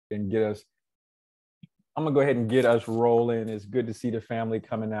and get us. I'm going to go ahead and get us rolling. It's good to see the family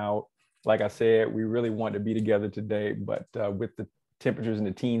coming out. Like I said, we really want to be together today, but with the temperatures in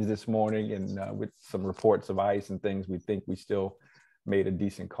the teens this morning and with some reports of ice and things, we think we still made a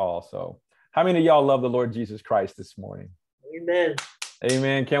decent call. So how many of y'all love the Lord Jesus Christ this morning? Amen.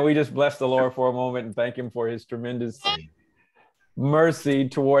 Amen. Can we just bless the Lord for a moment and thank him for his tremendous mercy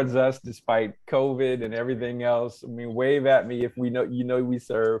towards us despite COVID and everything else? I mean, wave at me if we know, we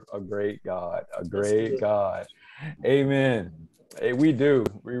serve a great God, a great God. Amen. We do.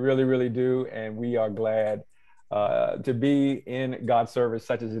 We really, really do. And we are glad to be in God's service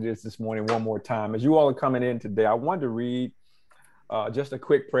such as it is this morning one more time. As you all are coming in today, I wanted to read just a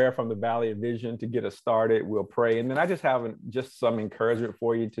quick prayer from the Valley of Vision to get us started. We'll pray. And then I just have just some encouragement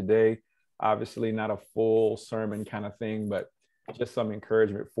for you today. Obviously not a full sermon kind of thing, but just some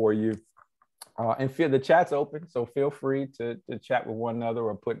encouragement for you. And feel the chat's open, so feel free to chat with one another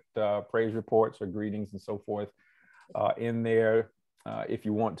or put praise reports or greetings and so forth in there if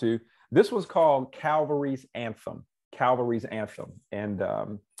you want to. This was called Calvary's Anthem. Calvary's Anthem. And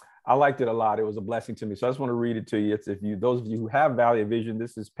I liked it a lot. It was a blessing to me. So I just want to read it to you. It's those of you who have Valley of Vision,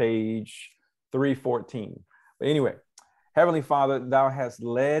 this is page 314. But anyway, Heavenly Father, thou hast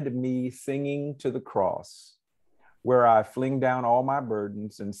led me singing to the cross, where I fling down all my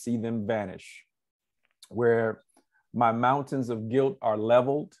burdens and see them vanish, where my mountains of guilt are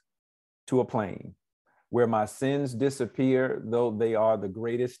leveled to a plain, where my sins disappear, though they are the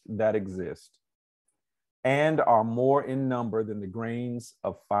greatest that exist, and are more in number than the grains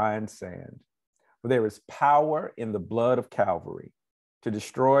of fine sand. For there is power in the blood of Calvary to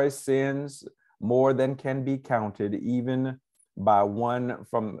destroy sins more than can be counted, even by one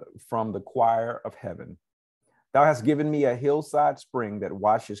from the choir of heaven. Thou hast given me a hillside spring that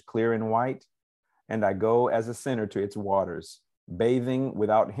washes clear and white, and I go as a sinner to its waters, bathing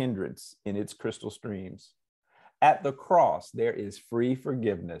without hindrance in its crystal streams. At the cross, there is free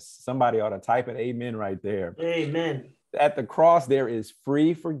forgiveness. Somebody ought to type an amen right there. Amen. At the cross, there is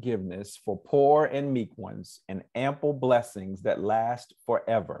free forgiveness for poor and meek ones and ample blessings that last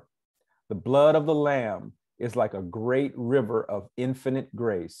forever. The blood of the Lamb is like a great river of infinite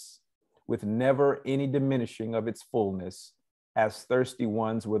grace, with never any diminishing of its fullness, as thirsty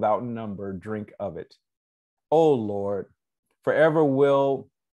ones without number drink of it. O Lord, forever will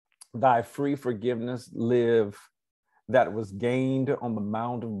thy free forgiveness live that was gained on the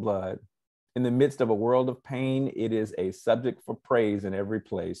mound of blood. In the midst of a world of pain, it is a subject for praise in every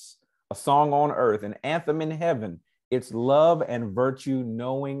place, a song on earth, an anthem in heaven, its love and virtue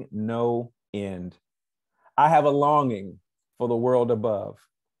knowing no end. I have a longing for the world above,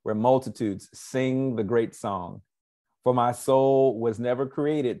 where multitudes sing the great song. For my soul was never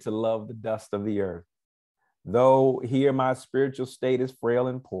created to love the dust of the earth. Though here my spiritual state is frail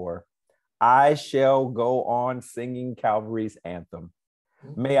and poor, I shall go on singing Calvary's anthem.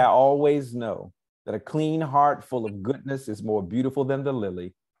 May I always know that a clean heart full of goodness is more beautiful than the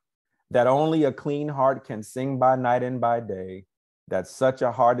lily, that only a clean heart can sing by night and by day, that such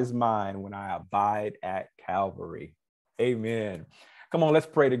a heart is mine when I abide at Calvary. Amen. Come on, let's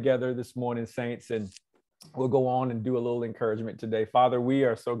pray together this morning, saints, and we'll go on and do a little encouragement today. Father, we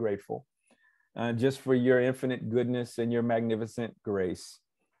are so grateful just for your infinite goodness and your magnificent grace.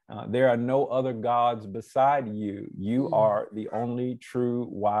 There are no other gods beside you. You are the only true,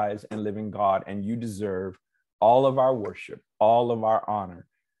 wise, and living God, and you deserve all of our worship, all of our honor,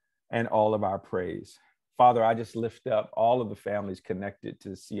 and all of our praise. Father, I just lift up all of the families connected to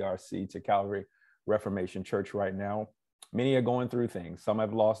CRC, to Calvary Reformation Church right now. Many are going through things. Some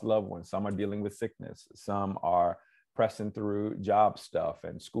have lost loved ones. Some are dealing with sickness. Some are pressing through job stuff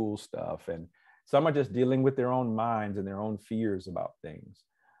and school stuff. And some are just dealing with their own minds and their own fears about things.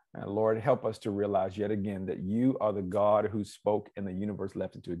 And Lord, help us to realize yet again that you are the God who spoke and the universe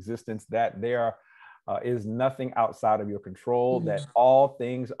left into existence, that there is nothing outside of your control, that all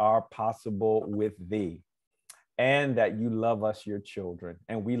things are possible with thee, and that you love us, your children,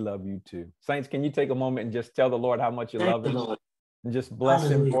 and we love you too. Saints, can you take a moment and just tell the Lord how much you love him and just bless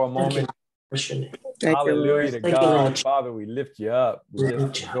him for a moment? Hallelujah to God. Father, we lift you up. We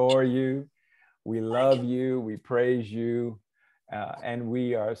just adore you. We love you. We praise you. And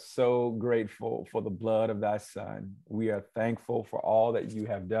we are so grateful for the blood of thy son. We are thankful for all that you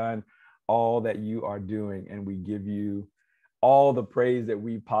have done, all that you are doing, and we give you all the praise that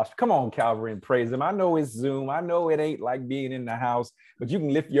we possibly. Come on, Calvary, and praise him. I know it's Zoom. I know it ain't like being in the house, but you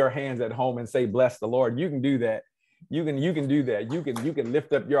can lift your hands at home and say, bless the Lord. You can do that. You can do that. You can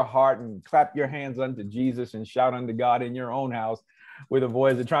lift up your heart and clap your hands unto Jesus and shout unto God in your own house. with a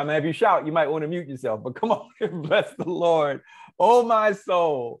voice of triumph. If you shout, you might want to mute yourself, but come on and bless the Lord, oh my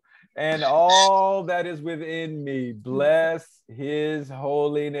soul, and all that is within me. Bless his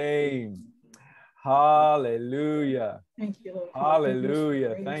holy name. Hallelujah. Thank you, Lord.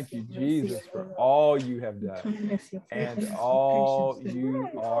 Hallelujah. Thank you, Jesus, for all you have done and all you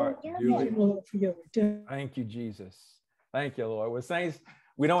are doing. Thank you, Jesus. Thank you, Lord. Well, saints,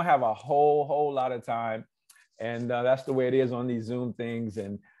 we don't have a whole lot of time, and that's the way it is on these Zoom things.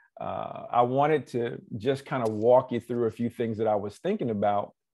 And I wanted to just kind of walk you through a few things that I was thinking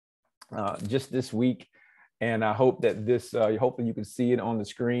about just this week. And I hope that this, hopefully you can see it on the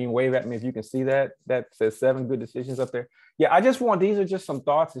screen. Wave at me if you can see that. That says 7 good decisions up there. Yeah, I just want, these are just some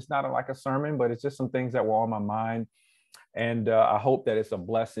thoughts. It's not like a sermon, but it's just some things that were on my mind. And I hope that it's a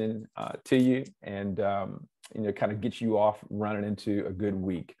blessing to you and, kind of get you off running into a good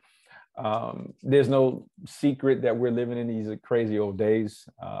week. There's no secret that we're living in these crazy old days.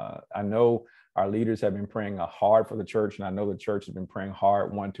 I know our leaders have been praying hard for the church, and I know the church has been praying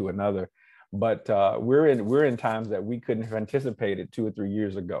hard one to another. But we're in times that we couldn't have anticipated 2 or 3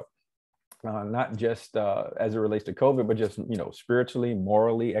 years ago, not just as it relates to COVID, but just, spiritually,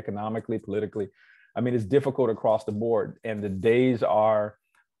 morally, economically, politically. I mean, it's difficult across the board, and the days are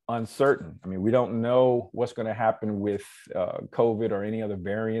uncertain. I mean, we don't know what's going to happen with COVID or any other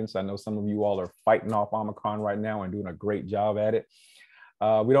variants. I know some of you all are fighting off Omicron right now and doing a great job at it.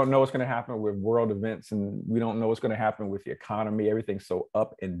 We don't know what's going to happen with world events, and we don't know what's going to happen with the economy. Everything's so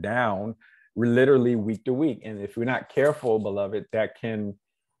up and down. We're literally week to week. And if we're not careful, beloved, that can,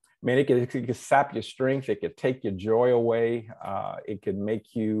 it can sap your strength. It could take your joy away. It could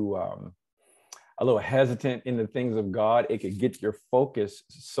make you a little hesitant in the things of God. It could get your focus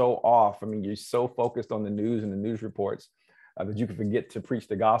so off. I mean, you're so focused on the news and the news reports that you can forget to preach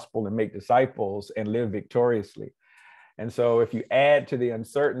the gospel and make disciples and live victoriously. And so if you add to the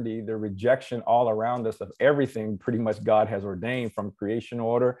uncertainty, the rejection all around us of everything pretty much God has ordained, from creation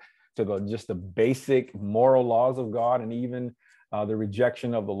order to just the basic moral laws of God, and even the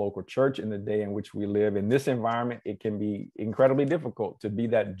rejection of the local church in the day in which we live. In this environment, it can be incredibly difficult to be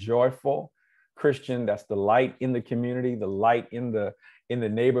that joyful Christian that's the light in the community, the light in the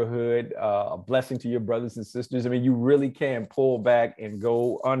neighborhood, a blessing to your brothers and sisters. I mean, you really can pull back and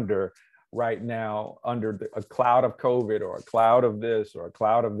go under right now under a cloud of COVID or a cloud of this or a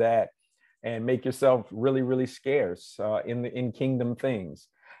cloud of that, and make yourself really, really scarce in kingdom things.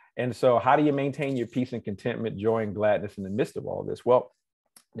 And so how do you maintain your peace and contentment, joy and gladness in the midst of all this? Well,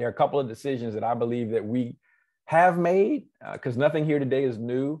 there are a couple of decisions that I believe that we have made, because nothing here today is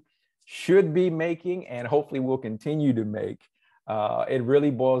new, should be making, and hopefully will continue to make. It really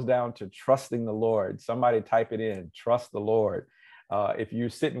boils down to trusting the Lord. Somebody type it in, trust the Lord. If you're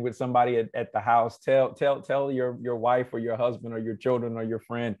sitting with somebody at the house, tell your wife or your husband or your children or your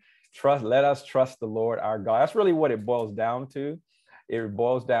friend, let us trust the Lord our God. That's really what it boils down to. It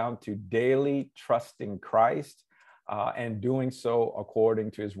boils down to daily trusting Christ and doing so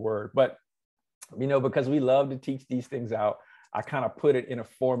according to his word. But, because we love to teach these things out, I kind of put it in a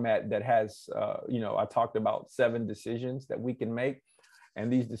format that has, I talked about 7 decisions that we can make.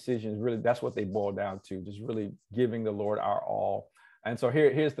 And these decisions, really, that's what they boil down to, just really giving the Lord our all. And so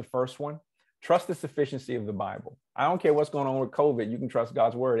here's the first one. Trust the sufficiency of the Bible. I don't care what's going on with COVID. You can trust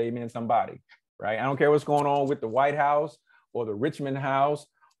God's word. Amen, somebody, right? I don't care what's going on with the White House or the Richmond House,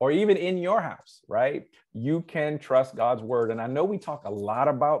 or even in your house, right? You can trust God's word. And I know we talk a lot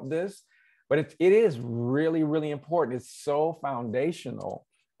about this, but it is really, really important. It's so foundational.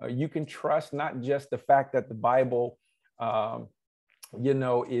 You can trust not just the fact that the Bible,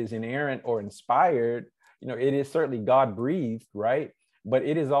 is inerrant or inspired. It is certainly God breathed, right? But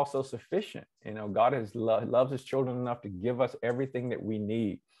it is also sufficient. God loves his children enough to give us everything that we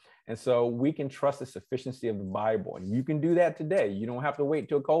need. And so we can trust the sufficiency of the Bible. And you can do that today. You don't have to wait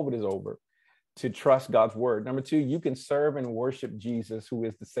till COVID is over to trust God's word. Number 2, you can serve and worship Jesus, who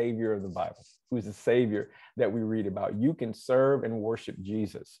is the Savior of the Bible, who is the Savior that we read about. You can serve and worship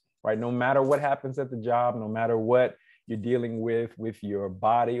Jesus, right? No matter what happens at the job, no matter what you're dealing with your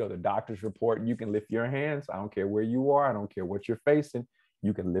body or the doctor's report, you can lift your hands. I don't care where you are. I don't care what you're facing.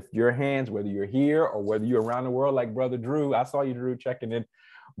 You can lift your hands, whether you're here or whether you're around the world, like Brother Drew. I saw you, Drew, checking in.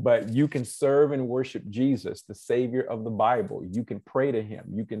 But you can serve and worship Jesus, the Savior of the Bible. You can pray to him.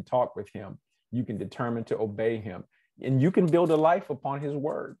 You can talk with him. You can determine to obey him. And you can build a life upon his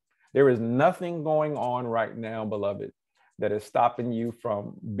word. There is nothing going on right now, beloved, that is stopping you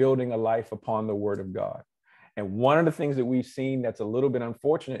from building a life upon the word of God. And one of the things that we've seen that's a little bit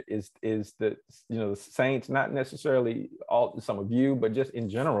unfortunate is that, the saints, not necessarily some of you, but just in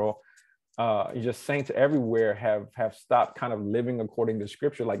general, Just saints everywhere have stopped kind of living according to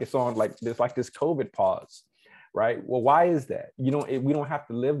scripture. Like it's this COVID pause, right? Well, why is that? We don't have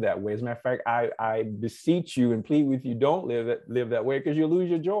to live that way. As a matter of fact, I beseech you and plead with you, don't live that way, because you'll lose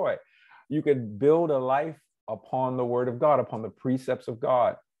your joy. You could build a life upon the word of God, upon the precepts of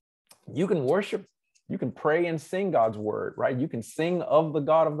God. You can worship, you can pray and sing God's word, right? You can sing of the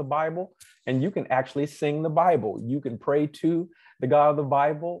God of the Bible, and you can actually sing the Bible. You can pray to the God of the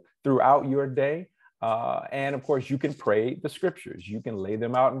Bible throughout your day. And of course, you can pray the scriptures. You can lay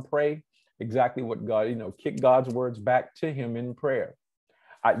them out and pray exactly what God, kick God's words back to him in prayer.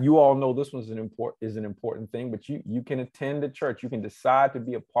 You all know this is an important thing, but you can attend a church. You can decide to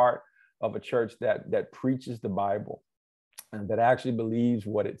be a part of a church that preaches the Bible and that actually believes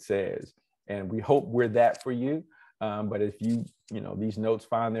what it says. And we hope we're that for you. But if these notes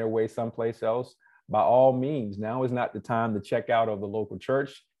find their way someplace else, by all means, now is not the time to check out of the local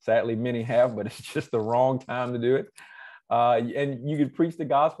church. Sadly, many have, but it's just the wrong time to do it. And you can preach the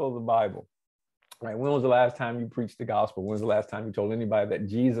gospel of the Bible, right? When was the last time you preached the gospel? When was the last time you told anybody that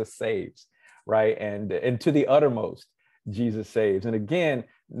Jesus saves, right? And to the uttermost, Jesus saves. And again,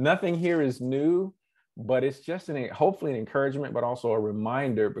 nothing here is new, but it's just hopefully an encouragement, but also a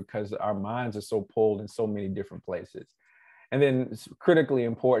reminder, because our minds are so pulled in so many different places. And then it's critically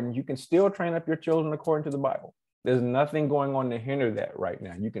important, you can still train up your children according to the Bible. There's nothing going on to hinder that right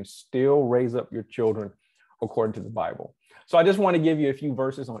now. You can still raise up your children according to the Bible. So I just want to give you a few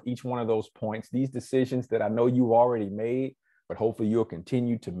verses on each one of those points, these decisions that I know you already made, but hopefully you'll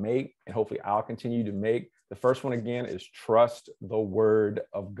continue to make, and hopefully I'll continue to make. The first one, again, is trust the word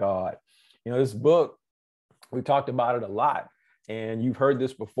of God. This book, we talked about it a lot, and you've heard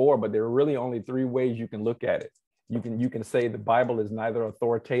this before, but there are really only three ways you can look at it. You can say the Bible is neither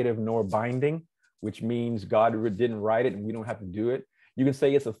authoritative nor binding, which means God didn't write it and we don't have to do it. You can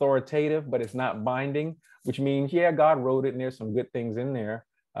say it's authoritative, but it's not binding, which means, yeah, God wrote it and there's some good things in there.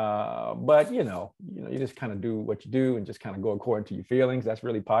 But you just kind of do what you do and just kind of go according to your feelings. That's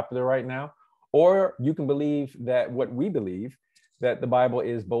really popular right now. Or you can believe that what we believe, that the Bible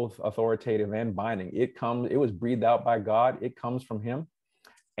is both authoritative and binding. It was breathed out by God. It comes from him.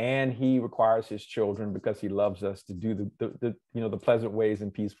 And he requires his children, because he loves us, to do the pleasant ways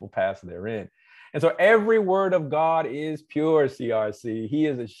and peaceful paths therein. And so every word of God is pure, CRC. He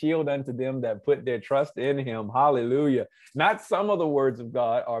is a shield unto them that put their trust in him. Hallelujah. Not some of the words of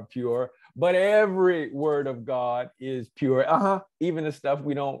God are pure, but every word of God is pure. Even the stuff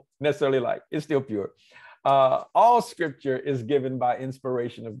we don't necessarily like, it's still pure. All scripture is given by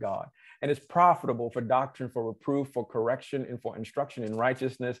inspiration of God, and is profitable for doctrine, for reproof, for correction, and for instruction in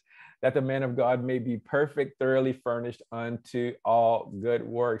righteousness, that the man of God may be perfect, thoroughly furnished unto all good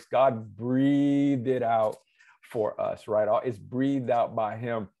works. God breathed it out for us, right? It's breathed out by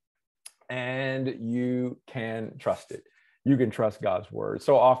him, and you can trust it. You can trust God's word.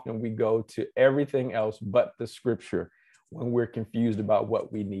 So often we go to everything else but the scripture when we're confused about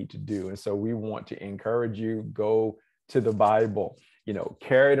what we need to do. And so we want to encourage you, go to the Bible,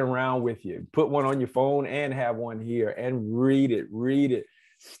 carry it around with you, put one on your phone and have one here, and read it,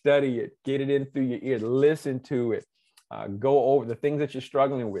 study it, get it in through your ear, listen to it, go over the things that you're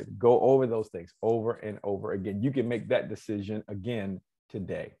struggling with, go over those things over and over again. You can make that decision again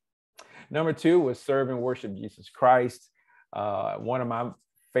today. Number 2 was serve and worship Jesus Christ. One of my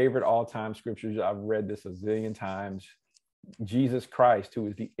favorite all-time scriptures. I've read this a zillion times. Jesus Christ, who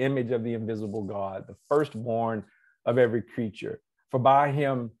is the image of the invisible God, the firstborn of every creature. For by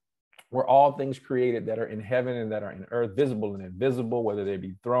him were all things created that are in heaven and that are in earth, visible and invisible, whether they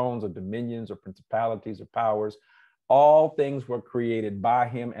be thrones or dominions or principalities or powers. All things were created by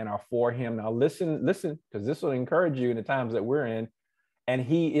him and are for him. Now listen, because this will encourage you in the times that we're in. And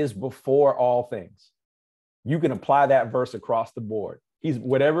he is before all things. You can apply that verse across the board. He's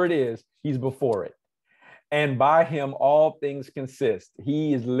whatever it is, he's before it. And by him, all things consist.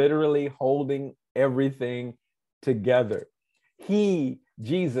 He is literally holding everything together. He,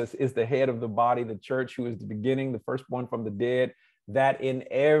 Jesus, is the head of the body, the church, who is the beginning, the firstborn from the dead, that in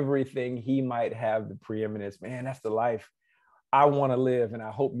everything he might have the preeminence. Man, that's the life I want to live. And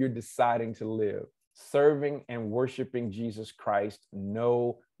I hope you're deciding to live, serving and worshiping Jesus Christ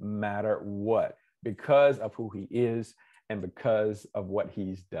no matter what, because of who he is and because of what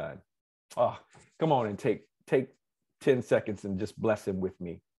he's done. Oh, come on and take 10 seconds and just bless him with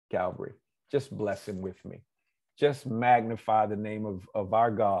me, Calvary. Just bless him with me. Just magnify the name of our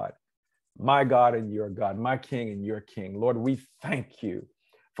God, my God and your God, my King and your King. Lord, we thank you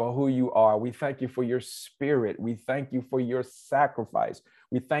for who you are. We thank you for your spirit. We thank you for your sacrifice.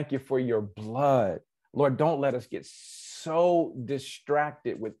 We thank you for your blood. Lord, don't let us get so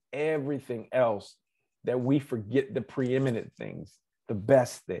distracted with everything else that we forget the preeminent things, the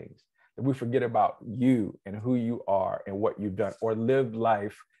best things, that we forget about you and who you are and what you've done, or live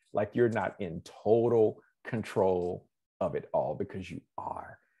life like you're not in total control of it all, because you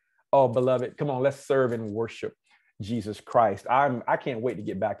are. Oh, beloved, come on, let's serve and worship Jesus Christ. I can't wait to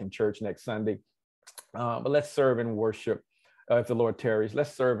get back in church next Sunday, but let's serve and worship. If the Lord tarries,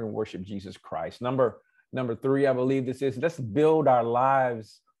 let's serve and worship Jesus Christ. Number three, I believe this is, let's build our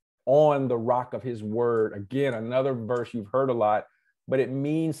lives on the rock of his word. Again, another verse you've heard a lot, but it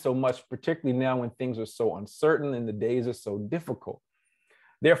means so much, particularly now when things are so uncertain and the days are so difficult.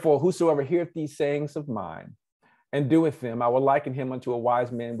 Therefore, whosoever heareth these sayings of mine and doeth them, I will liken him unto a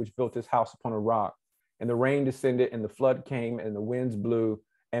wise man which built his house upon a rock. And the rain descended, and the flood came, and the winds blew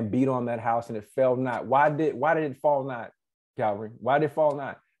and beat on that house, and it fell not. Why did it fall not, Calvary? Why did it fall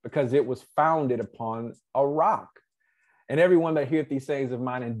not? Because it was founded upon a rock. And everyone that heareth these sayings of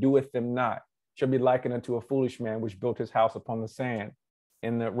mine and doeth them not shall be likened unto a foolish man which built his house upon the sand.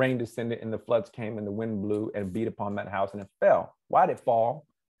 And the rain descended, and the floods came, and the wind blew and beat upon that house, and it fell. Why did it fall?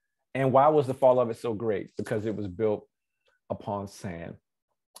 And why was the fall of it so great? Because it was built upon sand.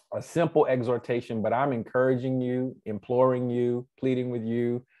 A simple exhortation, but I'm encouraging you, imploring you, pleading with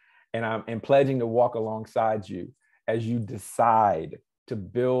you, and I'm pledging to walk alongside you as you decide to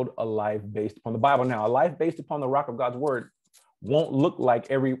build a life based upon the Bible. Now, a life based upon the rock of God's word won't look like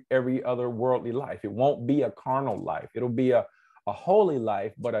every other worldly life. It won't be a carnal life. It'll be a holy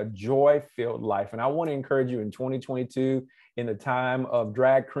life, but a joy-filled life. And I want to encourage you in 2022, in the time of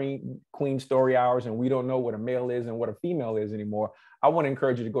drag queen story hours, and we don't know what a male is and what a female is anymore, I want to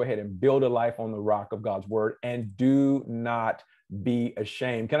encourage you to go ahead and build a life on the rock of God's word, and do not be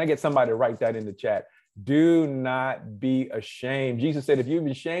ashamed. Can I get somebody to write that in the chat? Do not be ashamed. Jesus said, if you've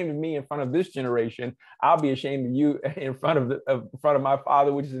been ashamed of me in front of this generation, I'll be ashamed of you in front of my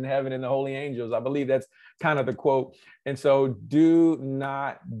Father, which is in heaven, and the holy angels. I believe that's kind of the quote. And so do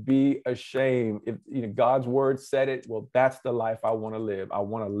not be ashamed. If God's word said it, well, that's the life I want to live. I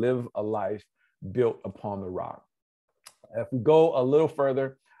want to live a life built upon the rock. If we go a little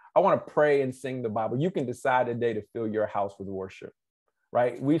further, I want to pray and sing the Bible. You can decide today to fill your house with worship.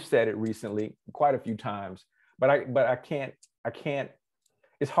 Right? We've said it recently quite a few times, but I can't,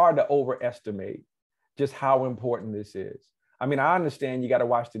 it's hard to overestimate just how important this is. I mean, I understand you got to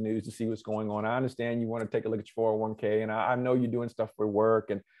watch the news to see what's going on. I understand you want to take a look at your 401k, and I know you're doing stuff for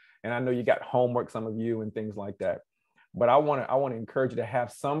work, and I know you got homework, some of you, and things like that. But I want to encourage you to have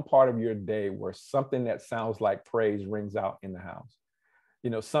some part of your day where something that sounds like praise rings out in the house.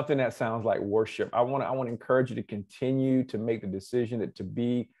 Something that sounds like worship. I want to encourage you to continue to make the decision to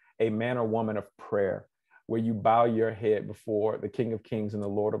be a man or woman of prayer, where you bow your head before the King of Kings and the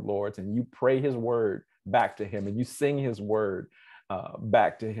Lord of Lords, and you pray his word back to him, and you sing his word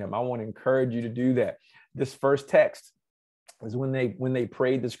back to him. I want to encourage you to do that. This first text is when they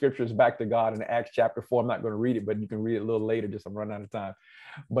prayed the scriptures back to God in Acts chapter 4. I'm not going to read it, but you can read it a little later, just I'm running out of time.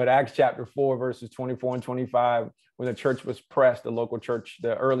 But Acts chapter 4, verses 24 and 25, when the church was pressed, the local church,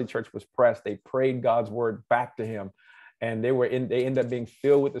 the early church was pressed, they prayed God's word back to him. And they ended up being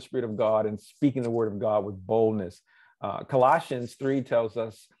filled with the Spirit of God and speaking the word of God with boldness. Colossians 3 tells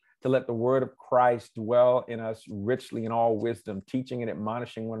us to let the word of Christ dwell in us richly in all wisdom, teaching and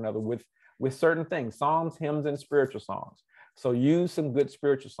admonishing one another with certain things, psalms, hymns, and spiritual songs. So use some good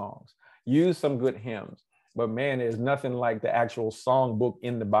spiritual songs, use some good hymns. But man, there's nothing like the actual song book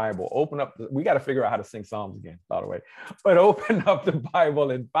in the Bible. Open up, we got to figure out how to sing psalms again, by the way, but open up the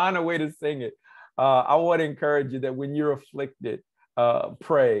Bible and find a way to sing it. I want to encourage you that when you're afflicted,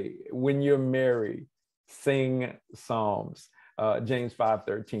 pray. When you're merry, sing psalms. James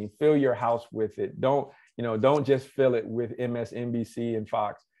 5:13, fill your house with it. Don't just fill it with MSNBC and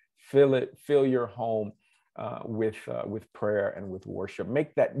Fox. Fill your home with prayer and with worship.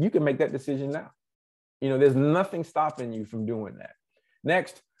 You can make that decision now. There's nothing stopping you from doing that.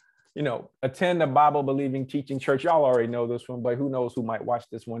 Next, attend a Bible believing teaching church. Y'all already know this one, but who knows who might watch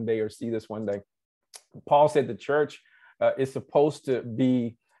this one day or see this one day. Paul said the church is supposed to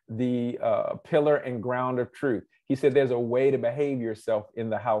be the pillar and ground of truth. He said there's a way to behave yourself in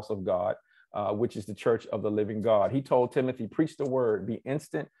the house of God, which is the church of the living God. He told Timothy, preach the word, be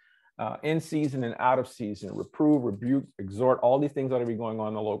instant, in season and out of season, reprove, rebuke, exhort. All these things ought to be going on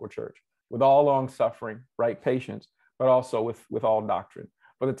in the local church with all long suffering, right, patience, but also with all doctrine.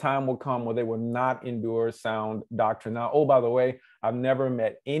 For the time will come where they will not endure sound doctrine. Now, oh, by the way, I've never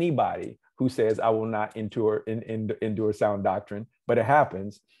met anybody who says I will not endure sound doctrine, but it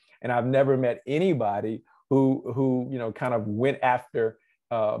happens. And I've never met anybody who kind of went after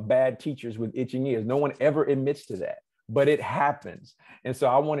bad teachers with itching ears. No one ever admits to that. but it happens. And so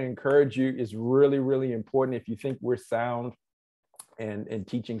I want to encourage you. It's really, really important. If you think we're sound and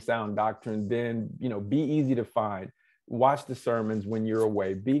teaching sound doctrine, then, be easy to find. Watch the sermons when you're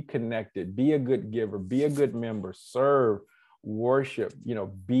away. Be connected. Be a good giver. Be a good member. Serve, worship,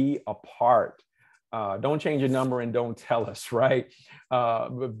 be a part. Don't change your number and don't tell us, right?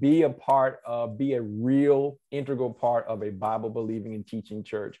 But be be a real integral part of a Bible believing and teaching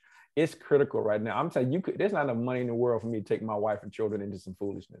church. It's critical right now. I'm telling you, there's not enough money in the world for me to take my wife and children into some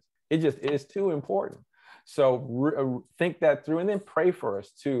foolishness. It's too important. So think that through, and then pray for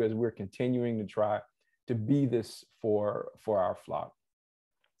us too, as we're continuing to try to be this for our flock.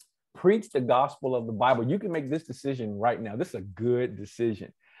 Preach the gospel of the Bible. You can make this decision right now. This is a good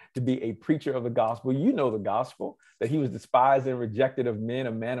decision to be a preacher of the gospel. You know the gospel, that he was despised and rejected of men,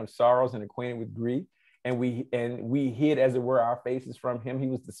 a man of sorrows and acquainted with grief. And we hid, as it were, our faces from him. He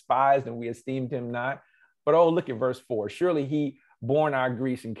was despised and we esteemed him not. But look at verse 4. Surely he borne our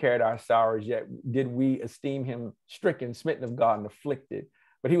griefs and carried our sorrows, yet did we esteem him stricken, smitten of God, and afflicted.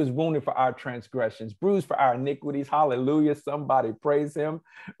 But he was wounded for our transgressions, bruised for our iniquities. Hallelujah. Somebody praise him,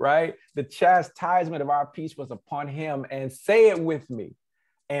 right? The chastisement of our peace was upon him. And say it with me.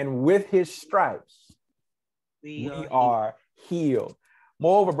 And with his stripes, we are healed.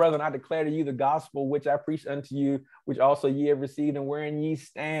 Moreover, brethren, I declare to you the gospel which I preached unto you, which also ye have received, and wherein ye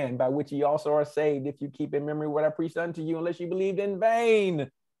stand, by which ye also are saved, if you keep in memory what I preached unto you, unless you believed in vain.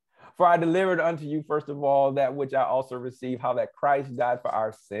 For I delivered unto you, first of all, that which I also received, how that Christ died for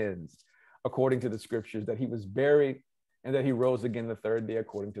our sins, according to the scriptures, that he was buried, and that he rose again the third day,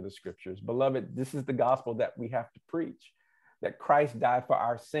 according to the scriptures. Beloved, this is the gospel that we have to preach, that Christ died for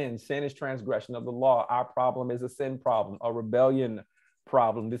our sins. Sin is transgression of the law. Our problem is a sin problem, a rebellion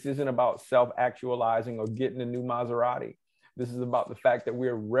problem. This isn't about self-actualizing or getting a new Maserati. This is about the fact that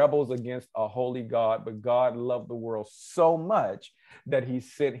we're rebels against a holy God, but God loved the world so much that he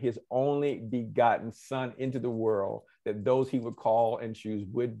sent his only begotten son into the world, that those he would call and choose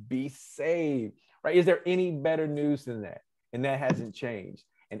would be saved, right? Is there any better news than that? And that hasn't changed.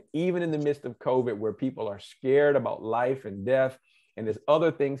 And even in the midst of COVID, where people are scared about life and death, and there's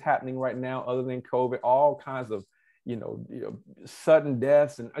other things happening right now other than COVID, all kinds of sudden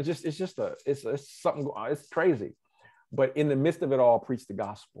deaths, and it's something, it's crazy. But in the midst of it all, preach the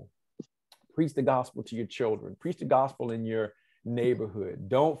gospel. Preach the gospel to your children. Preach the gospel in your neighborhood.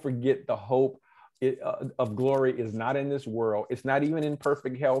 Don't forget the hope of glory is not in this world. It's not even in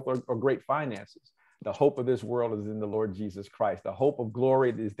perfect health or great finances. The hope of this world is in the Lord Jesus Christ. The hope of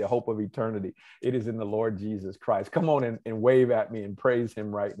glory is the hope of eternity. It is in the Lord Jesus Christ. Come on and wave at me and praise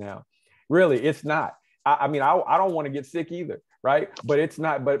him right now. Really, it's not. I don't want to get sick either, right? But it's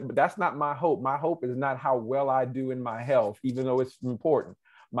not, but that's not my hope. My hope is not how well I do in my health, even though it's important.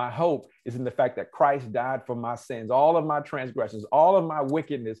 My hope is in the fact that Christ died for my sins. All of my transgressions, all of my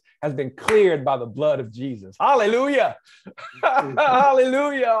wickedness has been cleared by the blood of Jesus. Hallelujah.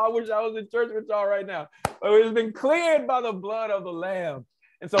 Hallelujah. I wish I was in church with y'all right now. But it's been cleared by the blood of the Lamb.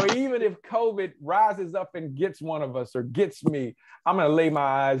 And so even if COVID rises up and gets one of us or gets me, I'm going to lay my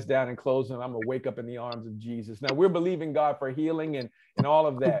eyes down and close them. I'm going to wake up in the arms of Jesus. Now, we're believing God for healing and all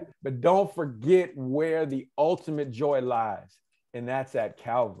of that. But don't forget where the ultimate joy lies. And that's at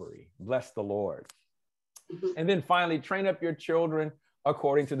Calvary. Bless the Lord. And then finally, train up your children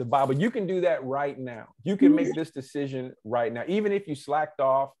according to the Bible. You can do that right now. You can make this decision right now. Even if you slacked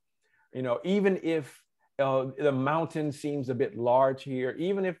off, even if the mountain seems a bit large here,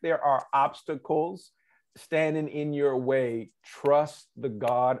 even if there are obstacles standing in your way, trust the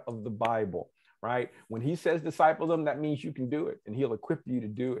God of the Bible, right? When he says disciple them, that means you can do it, and he'll equip you to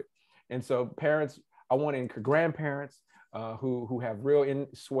do it. And so parents, I want to encourage grandparents who have real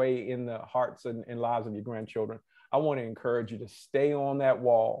sway in the hearts and lives of your grandchildren. I want to encourage you to stay on that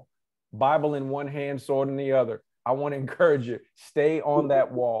wall, Bible in one hand, sword in the other. I want to encourage you, stay on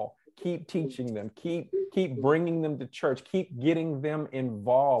that wall. Keep teaching them, keep bringing them to church, keep getting them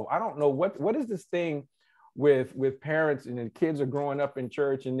involved. I don't know what is this thing with parents and the kids are growing up in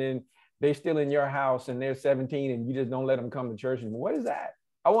church and then they're still in your house and they're 17 and you just don't let them come to church anymore. What is that?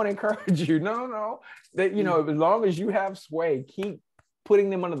 I want to encourage you. No, that, as long as you have sway, keep putting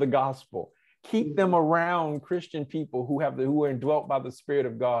them under the gospel, keep them around Christian people who are indwelt by the Spirit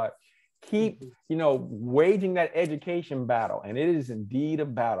of God. Keep, waging that education battle, and it is indeed a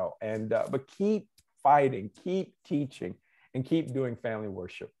battle. But keep fighting, keep teaching, and keep doing family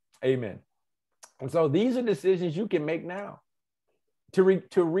worship. Amen. And so these are decisions you can make now. To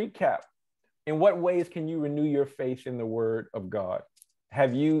recap, in what ways can you renew your faith in the Word of God?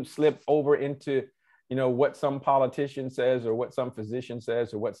 Have you slipped over into, what some politician says, or what some physician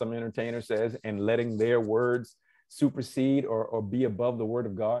says, or what some entertainer says, and letting their words supersede or be above the word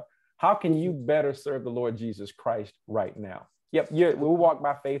of God? How can you better serve the Lord Jesus Christ right now? Yep, we walk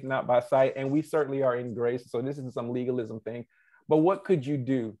by faith, not by sight, and we certainly are in grace. So this isn't some legalism thing. But what could you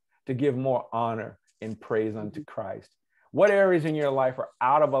do to give more honor and praise unto Christ? What areas in your life are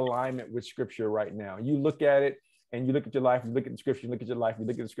out of alignment with Scripture right now? You look at it and you look at your life, you look at the Scripture, you look at your life, you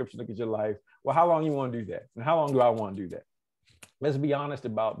look at the Scripture, look at your life. Well, how long you want to do that? And how long do I want to do that? Let's be honest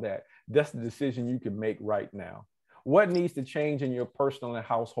about that. That's the decision you can make right now. What needs to change in your personal and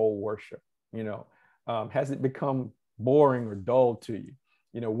household worship? Has it become boring or dull to you?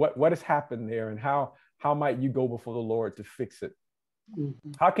 What has happened there, and how might you go before the Lord to fix it?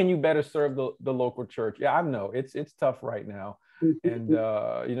 Mm-hmm. How can you better serve the local church? Yeah, I know it's tough right now, and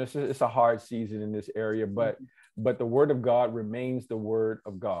it's a hard season in this area, but the word of God remains the word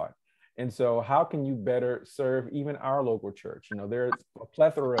of God. And so how can you better serve even our local church? There's a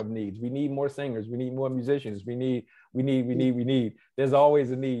plethora of needs. We need more singers. We need more musicians. We need. There's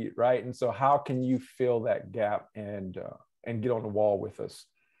always a need, right? And so how can you fill that gap and get on the wall with us?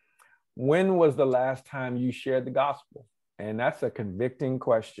 When was the last time you shared the gospel? And that's a convicting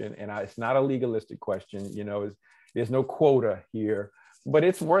question. And it's not a legalistic question. There's no quota here, but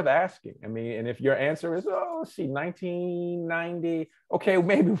it's worth asking. I mean, and if your answer is, 1990, okay,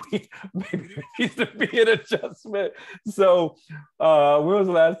 maybe there needs to be an adjustment. So when was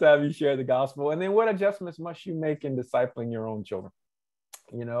the last time you shared the gospel? And then what adjustments must you make in discipling your own children?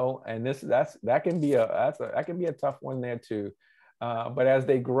 And that can be a tough one there too. But as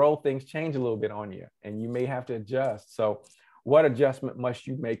they grow, things change a little bit on you, and you may have to adjust. So what adjustment must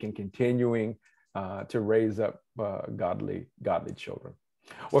you make in continuing to raise up godly children?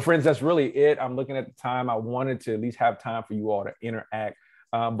 Well, friends, that's really it. I'm looking at the time. I wanted to at least have time for you all to interact.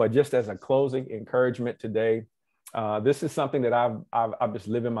 But just as a closing encouragement today, this is something that I'm just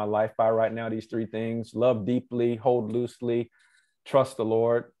living my life by right now. These three things: love deeply, hold loosely, trust the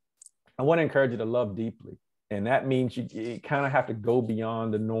Lord. I want to encourage you to love deeply. And that means you kind of have to go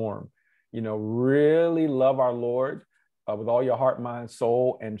beyond the norm, really love our Lord with all your heart, mind,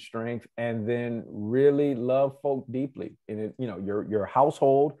 soul, and strength, and then really love folk deeply in your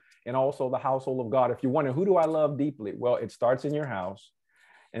household and also the household of God. If you're wondering, who do I love deeply? Well, it starts in your house,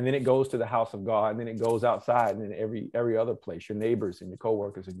 and then it goes to the house of God, and then it goes outside, and then every other place, your neighbors and your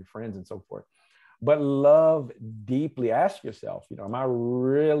coworkers and your friends and so forth. But love deeply. Ask yourself, am I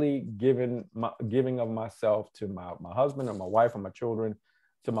really giving of myself to my husband or my wife or my children,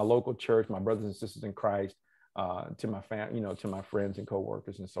 to my local church, my brothers and sisters in Christ, to my family, to my friends and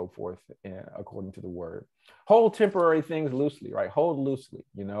coworkers and so forth, according to the word. Hold temporary things loosely, right? Hold loosely.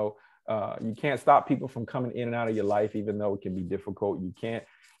 You can't stop people from coming in and out of your life, even though it can be difficult. You can't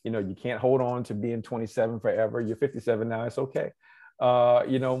hold on to being 27 forever. You're 57 now. It's okay.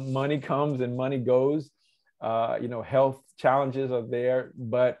 Money comes and money goes. Health challenges are there,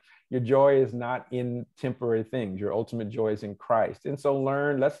 but your joy is not in temporary things. Your ultimate joy is in Christ. And so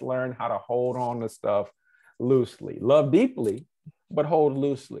let's learn how to hold on to stuff loosely. Love deeply, but hold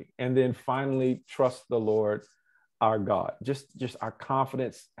loosely. And then finally, trust the Lord our God. Just our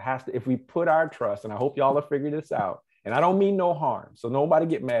confidence has to, if we put our trust, and I hope y'all have figured this out, and I don't mean no harm, so nobody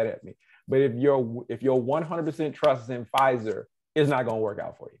get mad at me, but if your 100% trust is in Pfizer, it's not going to work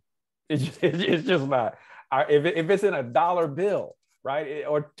out for you. It's just not. If it's in a dollar bill, right,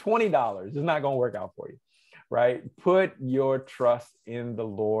 or $20, it's not going to work out for you, right? Put your trust in the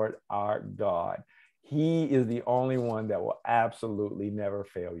Lord our God. He is the only one that will absolutely never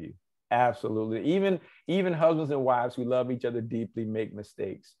fail you. Absolutely. Even husbands and wives who love each other deeply make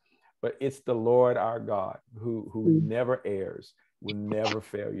mistakes, but it's the Lord our God who never errs, will never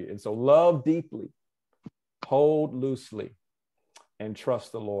fail you. And so love deeply, hold loosely, and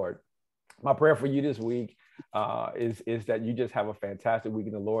trust the Lord. My prayer for you this week is that you just have a fantastic week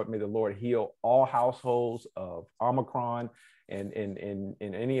in the Lord. May the Lord heal all households of Omicron and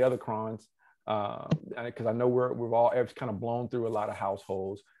any other crons, because I know we've all kind of blown through a lot of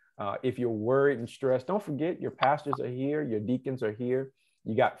households. If you're worried and stressed, don't forget your pastors are here, your deacons are here.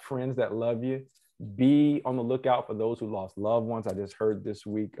 You got friends that love you. Be on the lookout for those who lost loved ones. I just heard this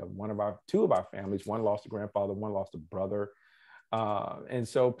week of two of our families. One lost a grandfather, one lost a brother. And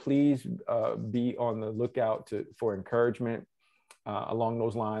so please be on the lookout for encouragement along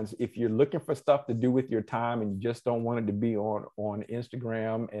those lines. If you're looking for stuff to do with your time and you just don't want it to be on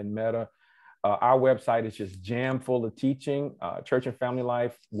Instagram and Meta, our website is just jam full of teaching. Church and Family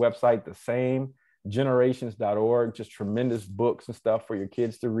Life website, the same. Generations.org, just tremendous books and stuff for your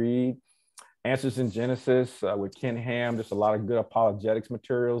kids to read. Answers in Genesis with Ken Ham, just a lot of good apologetics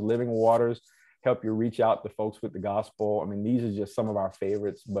materials. Living Waters help you reach out to folks with the gospel. I mean, these are just some of our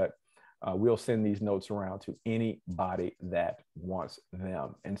favorites, but we'll send these notes around to anybody that wants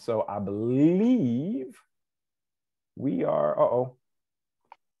them. And so I believe we are, are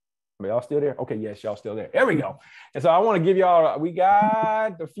y'all still there? Okay, yes, y'all still there. There we go. And so I want to give y'all, we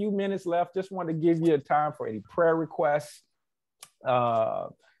got a few minutes left. Just want to give you a time for any prayer requests.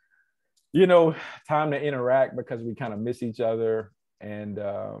 Time to interact because we kind of miss each other. And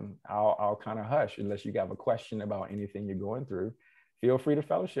I'll kind of hush unless you have a question about anything you're going through. Feel free to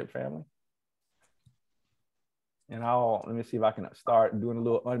fellowship, family. And let me see if I can start doing a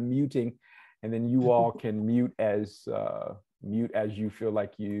little unmuting, and then you all can mute as you feel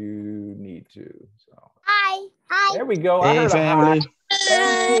like you need to. So hi. There we go. Hey, family.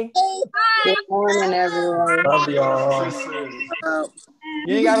 Hey. Good morning, everyone. Love y'all.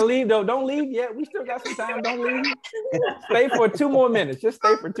 You ain't gotta leave though. Don't leave yet. We still got some time. Don't leave. Stay for 2 more minutes. Just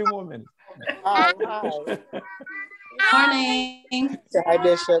stay for 2 more minutes. Hi. Morning. Hi,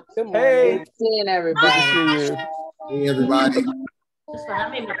 Bishop. Good morning. Hey. Good seeing everybody. Good to see you. Hey, everybody.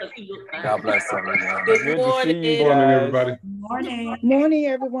 God bless everyone. Good to see you guys. Morning, everybody. Morning. Morning,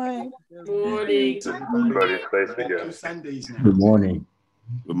 everyone. Morning. Everybody's face again. Good morning.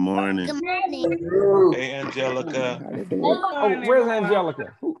 Good morning. Good morning. Hey, Angelica. Oh, where's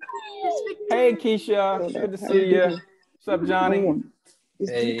Angelica? Hey, Keisha. Good to see you. What's up, Johnny?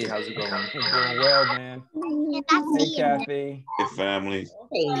 Hey, how's it going? Doing well, man. Hey, Kathy. Hey, family.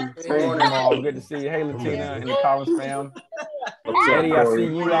 Hey, Jamal. Good to see you. Hey, Latina and the Collins fam. Eddie, I see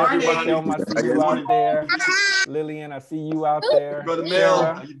you out there. Thelma, I see you out there. Lillian, I see you out there. Brother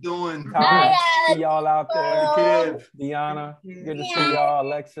Mel, how you doing? Todd, see y'all out there. Kev. Deanna, good to see y'all.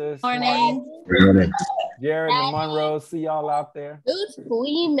 Alexis. Morning. Jared and Monroe, see y'all out there.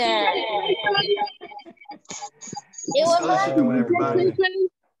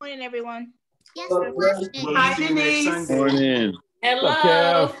 Morning, everyone. Yes, Hi, Denise. Morning.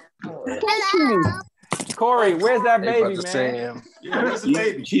 Hello. hello. Corey, where's that Hey, baby, Brother man? Sam. Yeah, where's the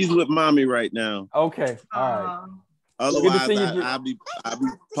baby? She's with mommy right now. Okay, all right. Otherwise, see you, I'll be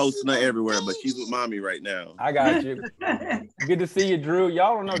posting her everywhere, but she's with mommy right now. I got you. Good to see you, Drew.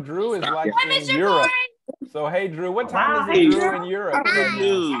 Y'all don't know Drew is like in Europe. So, hey, Drew, what time is it, Drew, in Europe right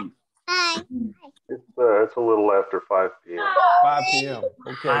now? Hi. It's a little after 5 p.m. 5 p.m.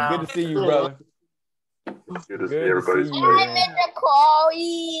 Okay, good to see you, brother. Good to see everybody's see you, face.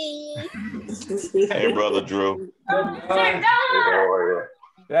 man. Hey, brother Drew.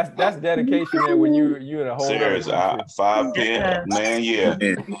 That's dedication there when you in a whole Serious. other country. 5 p.m. Man, yeah.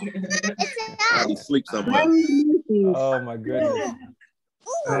 I'll sleep somewhere. Oh my goodness.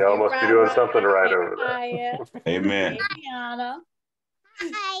 Y'all must be doing something right over there. Amen.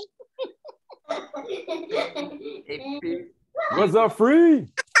 Hi. What's up, Free?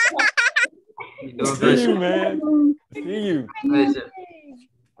 See you, man. See you.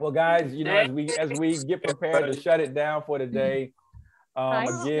 Well, guys, as we get prepared to shut it down for today,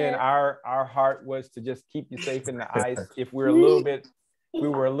 again, our heart was to just keep you safe in the ice. If we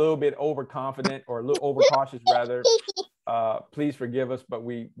were a little bit overconfident or a little overcautious, rather, please forgive us. But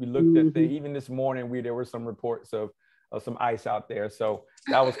we looked at even this morning, there were some reports of some ice out there. So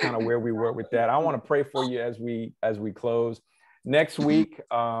that was kind of where we were with that. I want to pray for you as we close. Next week,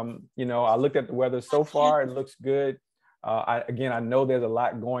 I looked at the weather so far. It looks good. I know there's a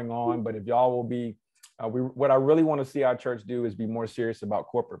lot going on, but if y'all will be, what I really want to see our church do is be more serious about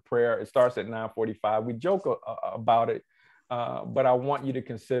corporate prayer. It starts at 9:45. We joke about it, but I want you to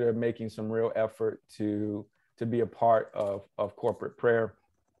consider making some real effort to be a part of corporate prayer.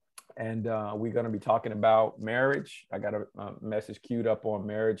 And we're going to be talking about marriage. I got a message queued up on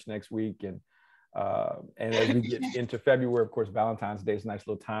marriage next week. And as we get into February, of course, Valentine's Day is a nice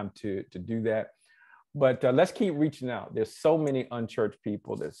little time to do that. But let's keep reaching out. There's so many unchurched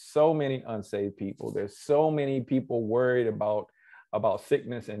people. There's so many unsaved people. There's so many people worried about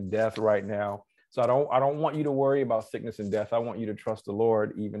sickness and death right now. So I don't want you to worry about sickness and death. I want you to trust the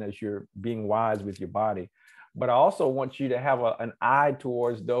Lord, even as you're being wise with your body. But I also want you to have an eye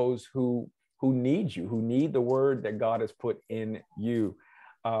towards those who need you, who need the word that God has put in you.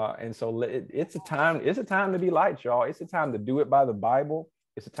 And so it's a time to be light, y'all. It's a time to do it by the Bible.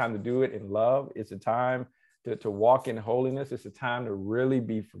 It's a time to do it in love. It's a time to walk in holiness. It's a time to really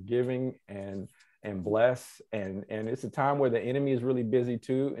be forgiving and bless. And it's a time where the enemy is really busy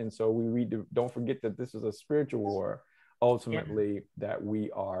too. And so don't forget that this is a spiritual war, ultimately, that we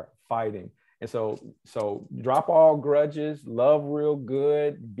are fighting. And so drop all grudges, love real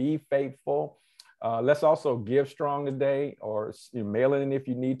good, be faithful. Let's also give strong today, or mail it in if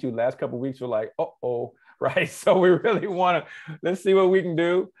you need to. Last couple of weeks we're like, right? So we really want to, let's see what we can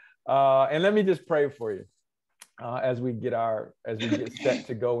do. And let me just pray for you. as we get set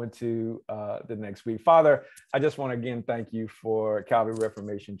to go into the next week. Father, I just want to again thank you for Calvary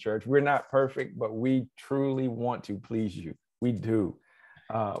Reformation Church. We're not perfect, but we truly want to please you. We do.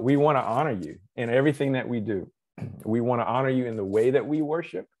 We want to honor you in everything that we do. We want to honor you in the way that we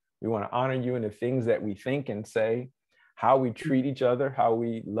worship. We want to honor you in the things that we think and say, how we treat each other, how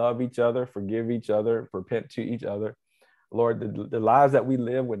we love each other, forgive each other, repent to each other. Lord, the lives that we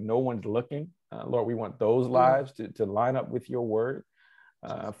live when no one's looking, Lord, we want those lives to line up with your word.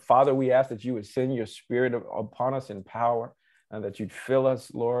 Father, we ask that you would send your spirit upon us in power, and that you'd fill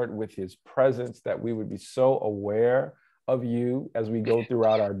us, Lord, with his presence, that we would be so aware of you as we go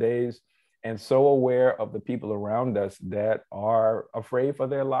throughout our days, and so aware of the people around us that are afraid for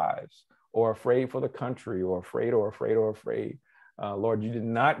their lives, or afraid for the country, or afraid. Lord, you did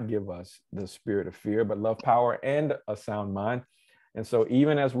not give us the spirit of fear, but love, power, and a sound mind. And so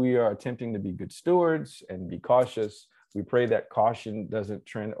even as we are attempting to be good stewards and be cautious, we pray that caution doesn't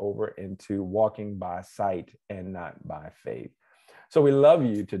trend over into walking by sight and not by faith. So we love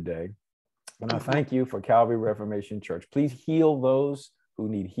you today. And I thank you for Calvary Reformation Church. Please heal those who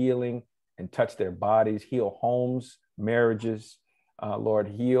need healing and touch their bodies, heal homes, marriages, Lord,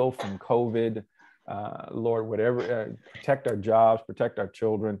 heal from COVID, Lord, whatever, protect our jobs, protect our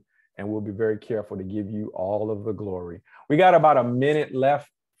children, and we'll be very careful to give you all of the glory. We got about a minute left,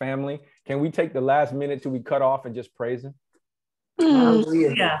 family. Can we take the last minute till we cut off and just praise him?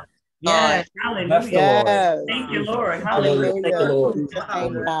 Hallelujah. Yes, Bless the hallelujah. Lord. Thank you, Lord. Hallelujah. Hallelujah. Thank you, Lord.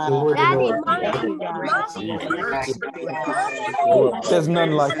 There's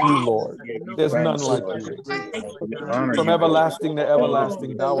none like you, Lord. There's none like you. From everlasting to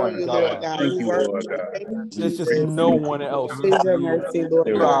everlasting, thou art God. Thank you, Lord God. There's just no one else Is like your you. mercy, Lord.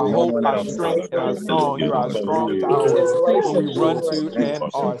 You're our No hope, one our else, strength, and our Lord. song. You're our strong tower where we run to and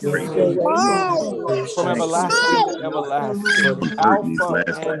are safe. From everlasting to everlasting, Alpha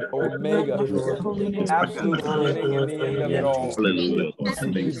and Omega, the absolute beginning and the end of it all. Hallelujah.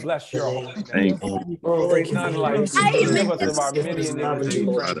 We bless your holy name. Thank you. There's none like you. Forgive us of our many iniquities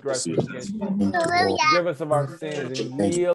and transgressions against you. Forgive us of our sins and yield